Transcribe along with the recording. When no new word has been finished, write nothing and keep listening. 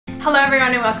Hello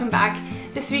everyone and welcome back.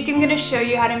 This week I'm going to show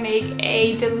you how to make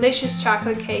a delicious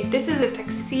chocolate cake. This is a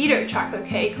Tuxedo chocolate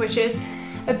cake, which is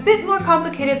a bit more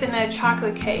complicated than a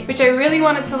chocolate cake, which I really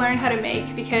wanted to learn how to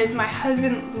make because my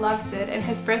husband loves it and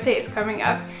his birthday is coming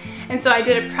up. And so I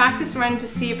did a practice run to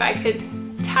see if I could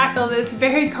tackle this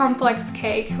very complex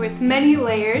cake with many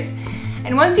layers.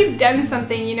 And once you've done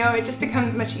something, you know, it just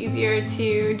becomes much easier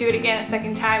to do it again a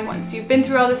second time. Once you've been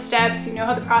through all the steps, you know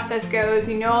how the process goes,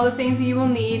 you know all the things you will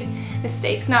need,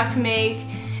 mistakes not to make.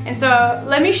 And so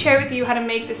let me share with you how to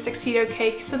make this Tuxedo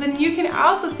cake so then you can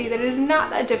also see that it is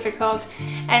not that difficult,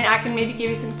 and I can maybe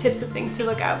give you some tips of things to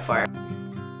look out for.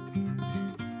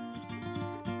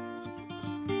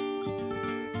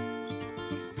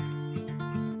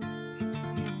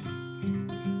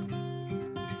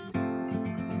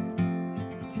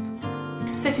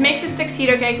 So to make this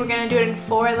Tuxedo cake, we're going to do it in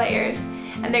 4 layers,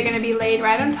 and they're going to be laid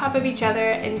right on top of each other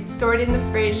and stored in the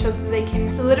fridge so that they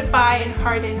can solidify and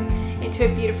harden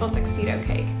into a beautiful Tuxedo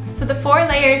cake. So the 4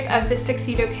 layers of this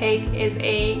Tuxedo cake is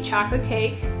a chocolate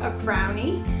cake, a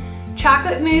brownie,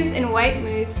 chocolate mousse and white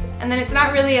mousse, and then it's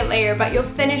not really a layer, but you'll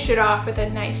finish it off with a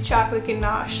nice chocolate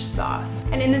ganache sauce.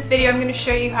 And in this video I'm going to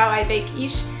show you how I bake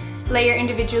each layer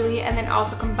individually and then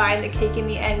also combine the cake in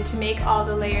the end to make all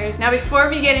the layers. Now before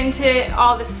we get into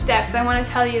all the steps, I want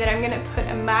to tell you that I'm going to put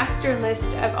a master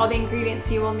list of all the ingredients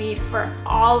you will need for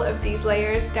all of these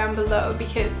layers down below,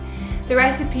 because the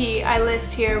recipe I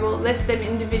list here will list them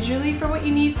individually for what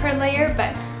you need per layer,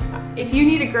 but if you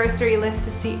need a grocery list to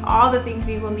see all the things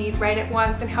you will need right at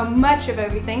once and how much of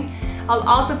everything, I'll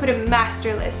also put a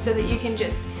master list so that you can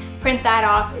just print that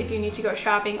off if you need to go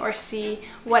shopping or see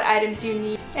what items you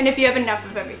need and if you have enough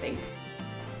of everything.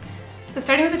 So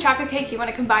starting with the chocolate cake, you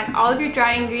want to combine all of your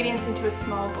dry ingredients into a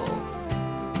small bowl.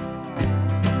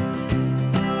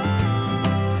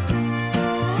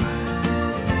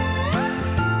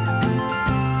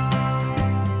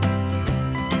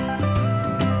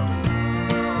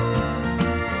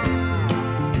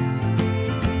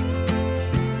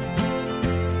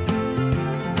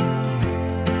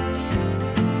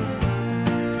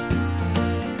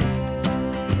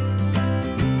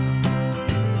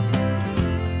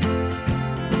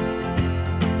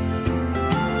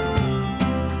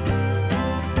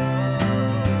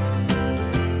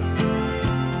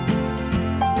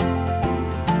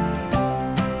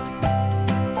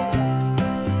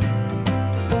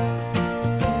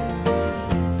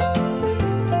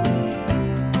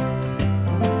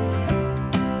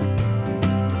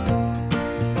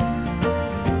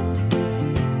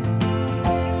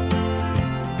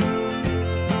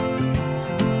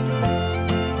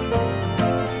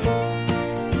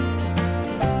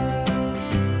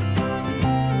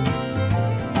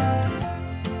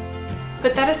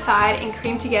 Put that aside and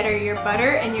cream together your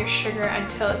butter and your sugar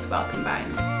until it's well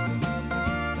combined.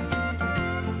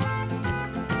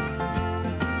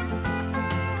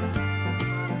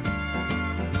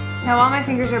 Now while my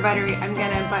fingers are buttery, I'm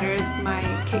gonna butter my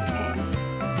cake pans.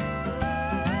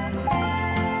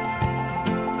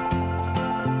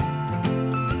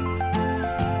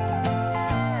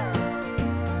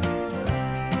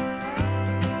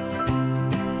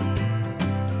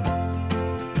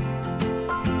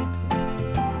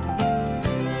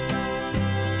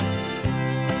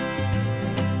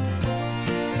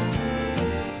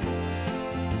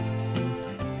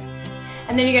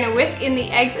 And then you're going to whisk in the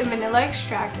eggs and vanilla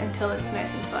extract until it's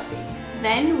nice and fluffy.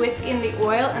 Then whisk in the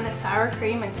oil and the sour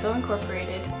cream until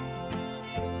incorporated.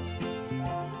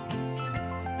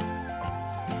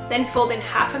 Then fold in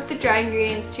half of the dry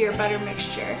ingredients to your butter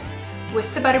mixture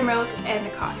with the buttermilk and the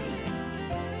coffee.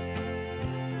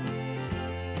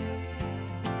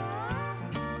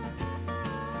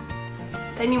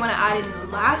 Then you want to add in the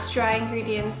last dry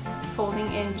ingredients,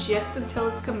 folding in just until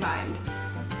it's combined.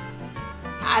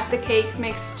 Add the cake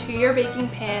mix to your baking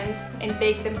pans and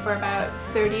bake them for about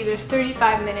 30 to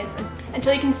 35 minutes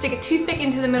until you can stick a toothpick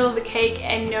into the middle of the cake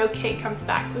and no cake comes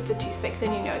back with the toothpick,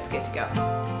 then you know it's good to go.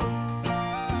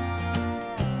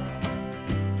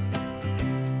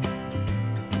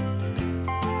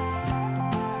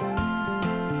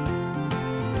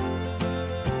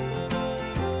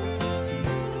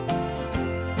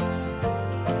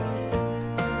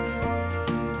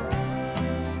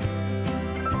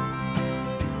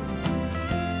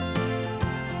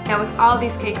 Now with all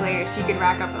these cake layers, you could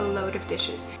rack up a load of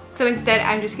dishes. So instead,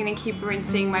 I'm just going to keep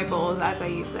rinsing my bowls as I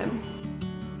use them.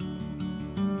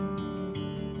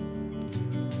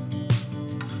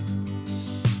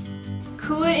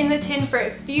 Cool it in the tin for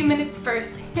a few minutes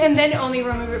first, and then only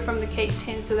remove it from the cake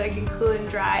tin so that it can cool and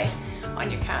dry on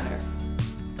your counter.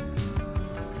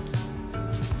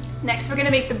 Next we're going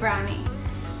to make the brownie.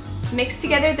 Mix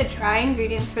together the dry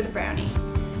ingredients for the brownie.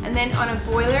 And then on a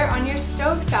boiler on your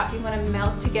stove top, you want to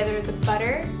melt together the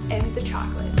butter and the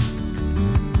chocolate.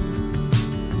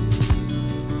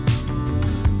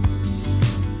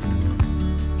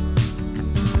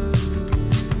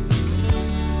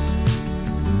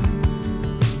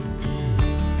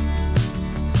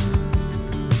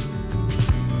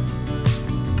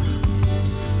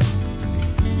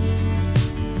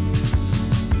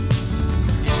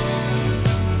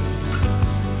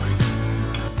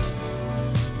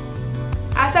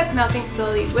 As that's melting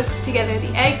slowly, whisk together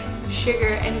the eggs,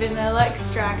 sugar, and vanilla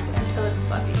extract until it's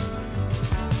fluffy.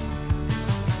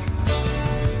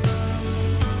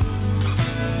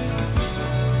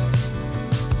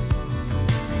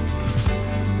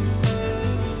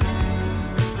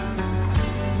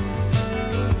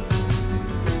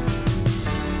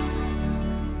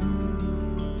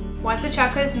 Once the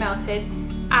chocolate is melted,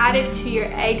 add it to your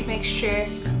egg mixture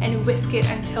and whisk it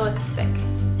until it's thick.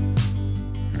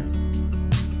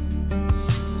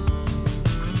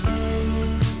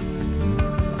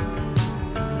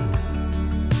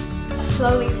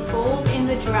 Slowly fold in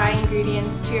the dry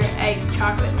ingredients to your egg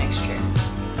chocolate mixture.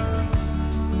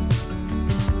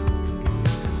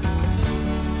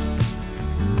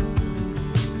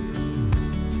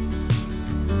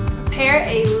 Prepare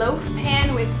a loaf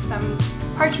pan with some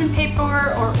parchment paper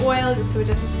or oil just so it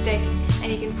doesn't stick,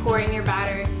 and you can pour in your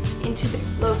batter into the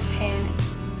loaf pan.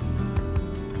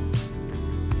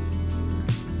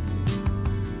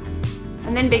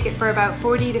 And then bake it for about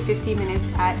 40 to 50 minutes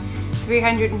at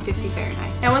 350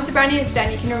 Fahrenheit. Now once the brownie is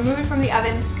done, you can remove it from the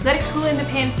oven, let it cool in the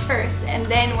pan first, and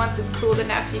then once it's cooled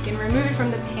enough, you can remove it from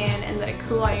the pan and let it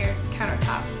cool on your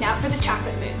countertop. Now for the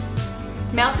chocolate mousse.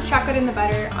 Melt the chocolate in the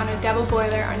butter on a double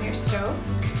boiler on your stove.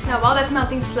 Now while that's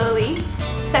melting slowly,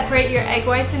 separate your egg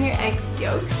whites and your egg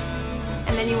yolks,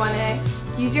 and then you want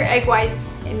to use your egg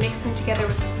whites and mix them together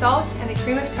with the salt and the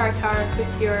cream of tartar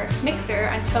with your mixer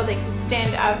until they can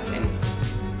stand up,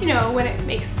 and you know, when it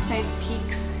makes nice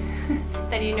peaks,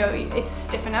 then you know it's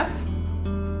stiff enough.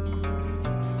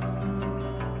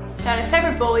 Now in a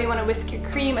separate bowl, you want to whisk your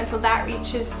cream until that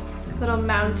reaches little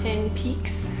mountain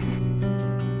peaks.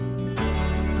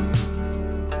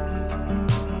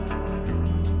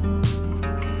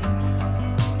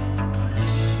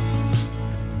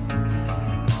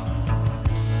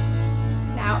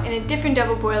 Now in a different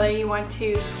double boiler, you want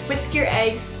to whisk your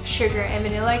eggs, sugar, and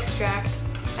vanilla extract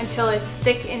until it's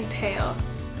thick and pale.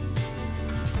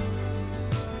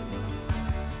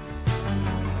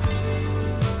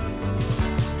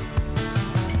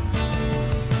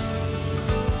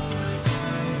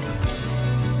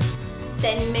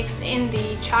 Then mix in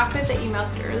the chocolate that you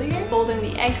melted earlier, fold in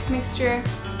the eggs mixture,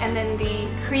 and then the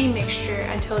cream mixture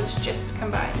until it's just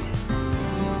combined.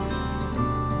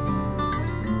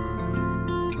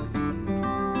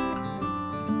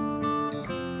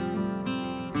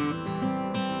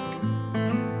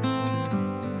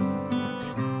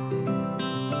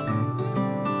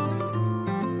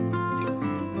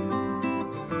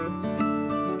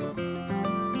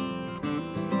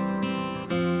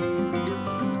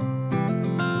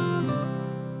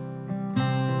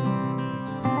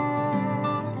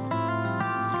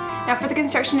 Now for the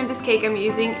construction of this cake, I'm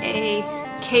using a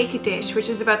cake dish, which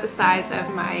is about the size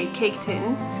of my cake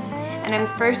tins. And I'm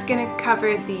first going to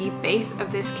cover the base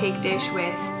of this cake dish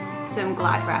with some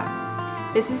Glad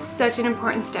wrap. This is such an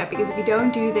important step because if you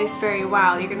don't do this very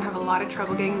well, you're going to have a lot of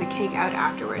trouble getting the cake out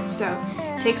afterwards. So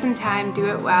take some time, do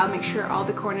it well, make sure all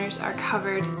the corners are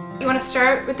covered. You want to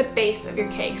start with the base of your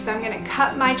cake. So I'm going to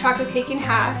cut my chocolate cake in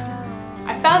half.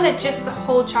 I found that just the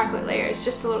whole chocolate layer is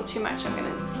just a little too much. I'm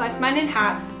going to slice mine in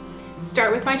half.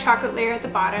 Start with my chocolate layer at the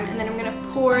bottom, and then I'm going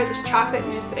to pour this chocolate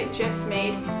mousse that I just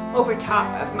made over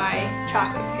top of my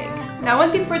chocolate cake. Now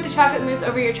once you've poured the chocolate mousse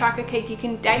over your chocolate cake, you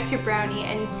can dice your brownie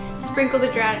and sprinkle the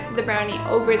brownie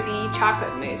over the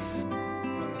chocolate mousse.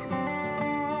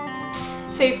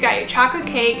 So you've got your chocolate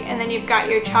cake, and then you've got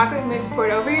your chocolate mousse poured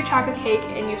over your chocolate cake,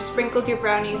 and you've sprinkled your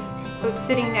brownies so it's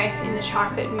sitting nice in the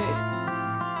chocolate mousse.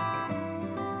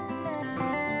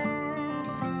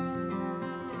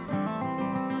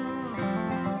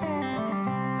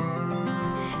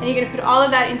 And you're going to put all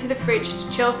of that into the fridge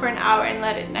to chill for an hour and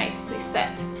let it nicely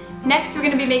set. Next, we're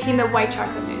going to be making the white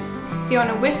chocolate mousse. So you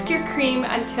want to whisk your cream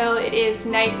until it is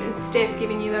nice and stiff,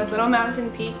 giving you those little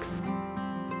mountain peaks.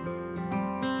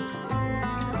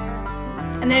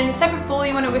 And then in a separate bowl,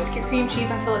 you want to whisk your cream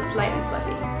cheese until it's light and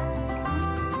fluffy.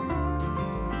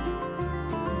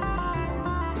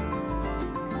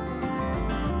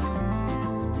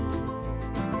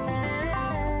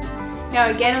 Now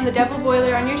again, on the double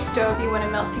boiler on your stove, you want to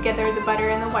melt together the butter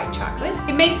and the white chocolate.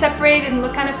 It may separate and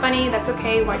look kind of funny, that's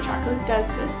okay, white chocolate does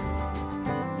this.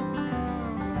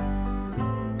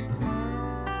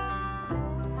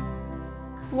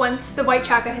 Once the white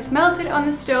chocolate has melted on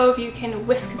the stove, you can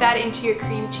whisk that into your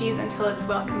cream cheese until it's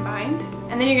well combined.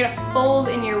 And then you're going to fold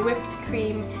in your whipped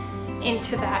cream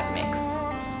into that mix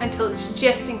until it's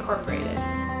just incorporated.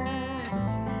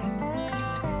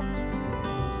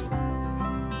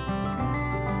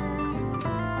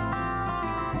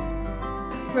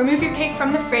 Remove your cake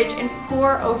from the fridge and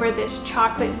pour over this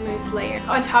chocolate mousse layer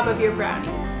on top of your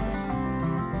brownies.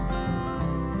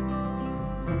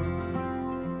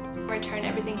 Return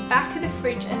everything back to the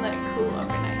fridge and let it cool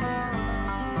overnight.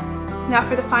 Now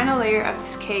for the final layer of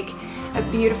this cake, a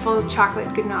beautiful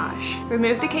chocolate ganache.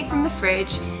 Remove the cake from the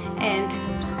fridge and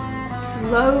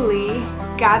slowly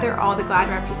gather all the glad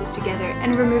wrap pieces together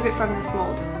and remove it from this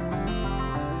mold.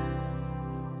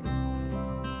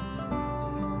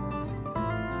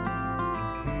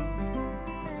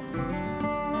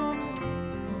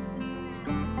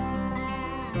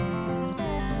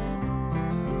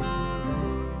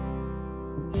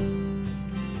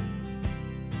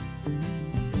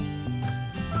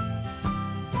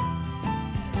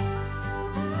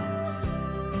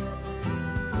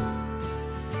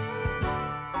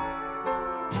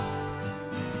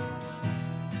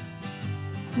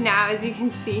 Now, as you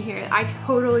can see here, I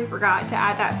totally forgot to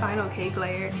add that final cake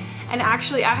layer. And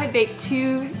actually, I had baked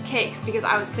 2 cakes because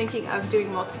I was thinking of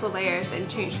doing multiple layers and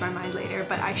changed my mind later,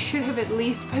 but I should have at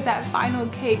least put that final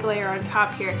cake layer on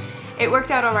top here. It worked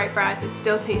out alright for us. It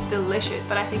still tastes delicious,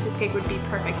 but I think this cake would be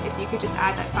perfect if you could just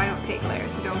add that final cake layer.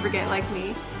 So don't forget, like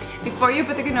me, before you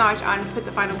put the ganache on, put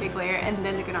the final cake layer and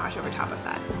then the ganache over top of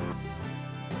that.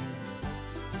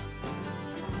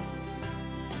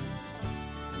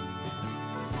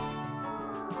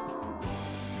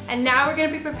 And now we're going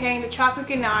to be preparing the chocolate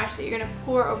ganache that you're going to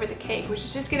pour over the cake, which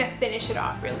is just going to finish it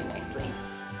off really nicely.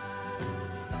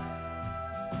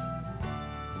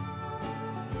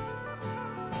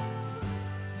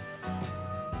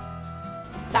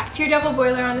 Back to your double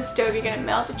boiler on the stove, you're going to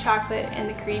melt the chocolate and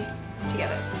the cream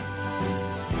together.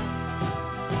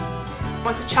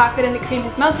 Once the chocolate and the cream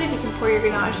has melted, you can pour your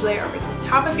ganache layer over the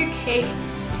top of your cake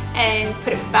and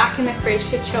put it back in the fridge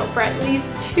to chill for at least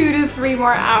 2 to 3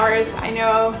 more hours. I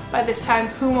know by this time,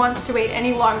 who wants to wait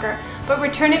any longer? But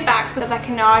return it back so that that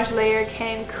ganache layer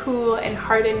can cool and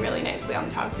harden really nicely on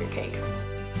the top of your cake.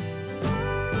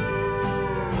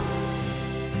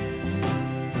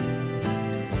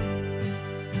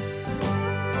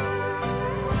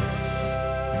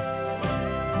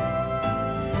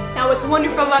 Now what's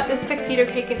wonderful about this tuxedo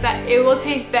cake is that it will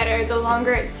taste better the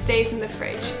longer it stays in the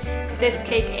fridge. This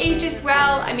cake ages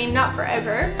well, I mean not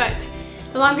forever, but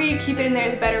the longer you keep it in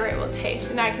there, the better it will taste.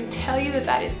 And I can tell you that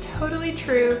that is totally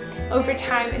true. Over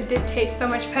time, it did taste so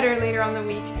much better later on the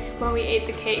week when we ate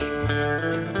the cake.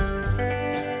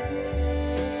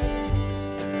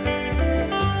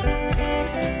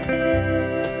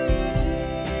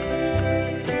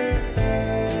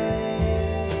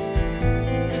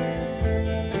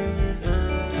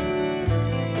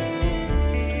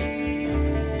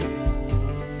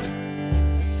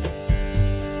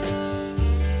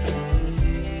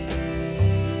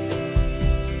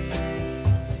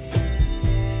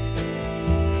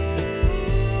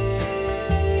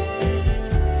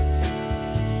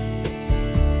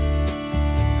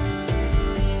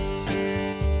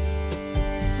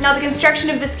 Now the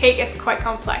construction of this cake is quite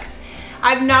complex.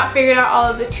 I've not figured out all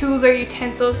of the tools or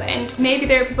utensils, and maybe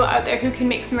there are people out there who can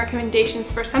make some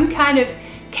recommendations for some kind of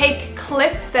cake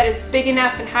clip that is big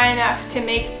enough and high enough to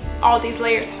make all these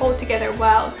layers hold together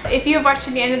well. If you have watched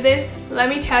to the end of this, let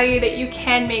me tell you that you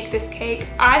can make this cake.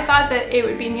 I thought that it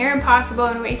would be near impossible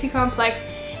and way too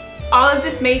complex. All of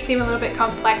this may seem a little bit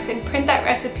complex, and print that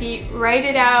recipe, write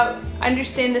it out,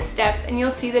 understand the steps, and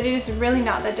you'll see that it is really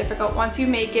not that difficult. Once you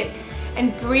make it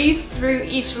and breeze through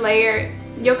each layer,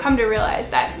 you'll come to realize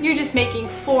that you're just making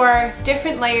 4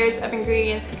 different layers of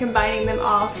ingredients and combining them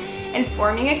all and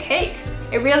forming a cake.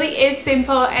 It really is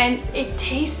simple and it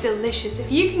tastes delicious. If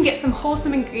you can get some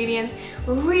wholesome ingredients,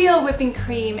 real whipping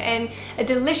cream, and a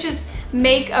delicious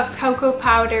make of cocoa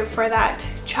powder for that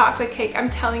chocolate cake, I'm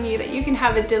telling you that you can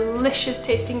have a delicious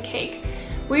tasting cake.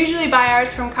 We usually buy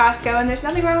ours from Costco, and there's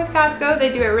nothing wrong with Costco.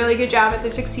 They do a really good job at the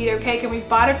tuxedo cake and we've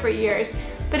bought it for years.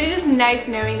 But it is nice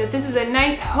knowing that this is a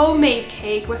nice homemade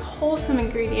cake with wholesome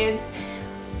ingredients.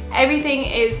 Everything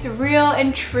is real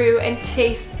and true and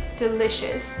tastes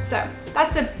delicious. So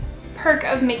that's a perk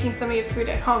of making some of your food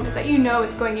at home, is that you know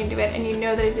what's going into it and you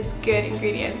know that it is good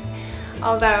ingredients.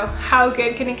 Although, how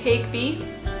good can a cake be?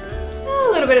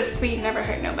 a little bit of sweet never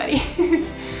hurt nobody.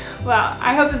 Well,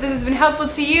 I hope that this has been helpful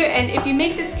to you, and if you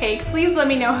make this cake, please let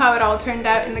me know how it all turned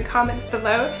out in the comments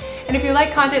below. And if you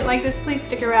like content like this, please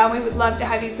stick around. We would love to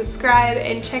have you subscribe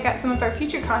and check out some of our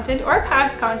future content or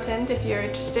past content if you're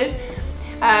interested.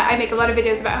 I make a lot of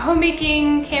videos about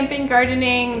homemaking, camping,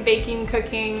 gardening, baking,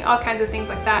 cooking, all kinds of things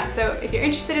like that. So if you're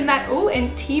interested in that, oh,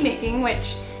 and tea making,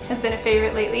 which has been a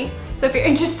favorite lately. So if you're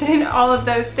interested in all of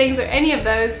those things or any of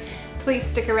those, please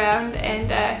stick around and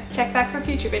check back for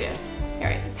future videos. All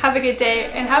right, have a good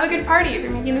day and have a good party if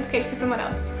you're making this cake for someone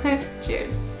else.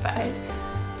 Cheers, bye.